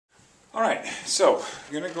Alright, so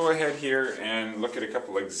I'm going to go ahead here and look at a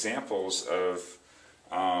couple examples of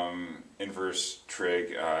inverse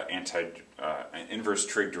trig, inverse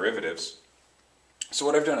trig derivatives. So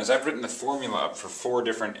what I've done is I've written the formula up for 4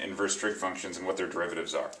 different inverse trig functions and what their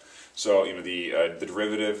derivatives are. So the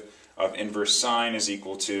derivative of inverse sine is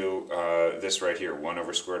equal to this right here, 1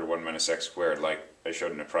 over square root of 1 minus x squared, like I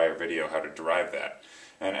showed in a prior video how to derive that.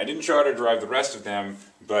 And I didn't show how to derive the rest of them,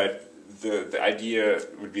 but the idea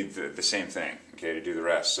would be the same thing, okay, to do the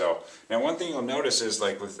rest. So now one thing you'll notice is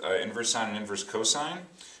like with inverse sine and inverse cosine,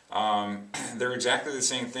 they're exactly the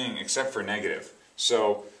same thing except for negative.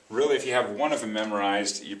 So really if you have one of them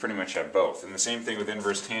memorized, you pretty much have both. And the same thing with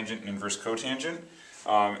inverse tangent and inverse cotangent.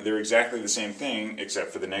 They're exactly the same thing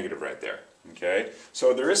except for the negative right there. Okay,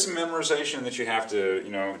 so there is some memorization that you have to,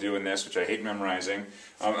 do in this, which I hate memorizing,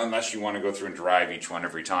 unless you want to go through and derive each one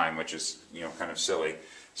every time, which is, kind of silly.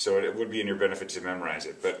 So it would be in your benefit to memorize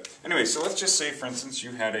it. But anyway, so let's just say, for instance,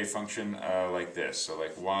 you had a function like this. So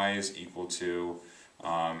like y is equal to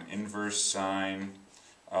inverse sine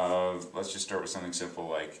of, let's just start with something simple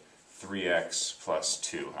like 3x plus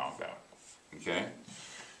 2. How about? Okay.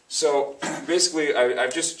 So basically,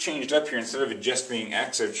 I've just changed up here. Instead of it just being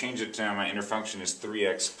x, I've changed it to now my inner function is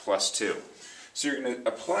 3x plus 2. So you're going to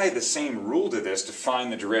apply the same rule to this to find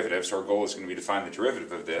the derivative. So our goal is going to be to find the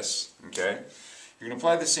derivative of this. Okay. You're going to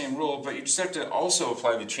apply the same rule, but you just have to also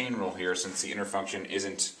apply the chain rule here since the inner function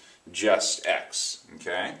isn't just x.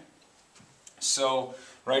 Okay. So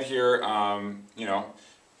right here,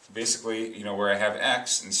 basically, where I have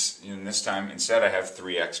x, and this time instead I have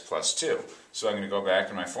 3x plus 2. So I'm going to go back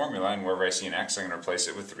to my formula, and wherever I see an x, I'm going to replace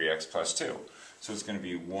it with 3x plus 2. So it's going to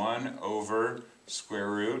be 1 over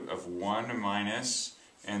square root of 1 minus,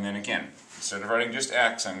 and then again, instead of writing just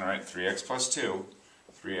x, I'm going to write 3x plus 2,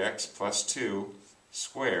 3x plus 2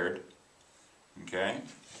 squared, okay?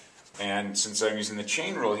 And since I'm using the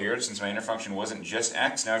chain rule here, since my inner function wasn't just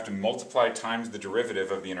x, now I have to multiply times the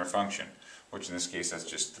derivative of the inner function, which in this case that's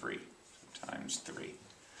just 3 times 3.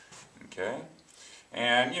 Okay?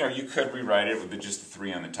 And you could rewrite it with just the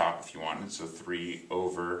 3 on the top if you wanted. So 3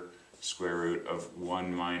 over square root of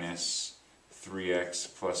 1 minus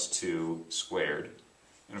 3x plus 2 squared.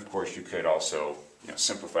 And of course you could also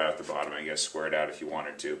simplify out the bottom, I guess, square it out if you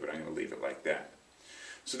wanted to, but I'm going to leave it like that.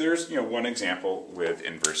 So there's one example with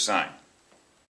inverse sine.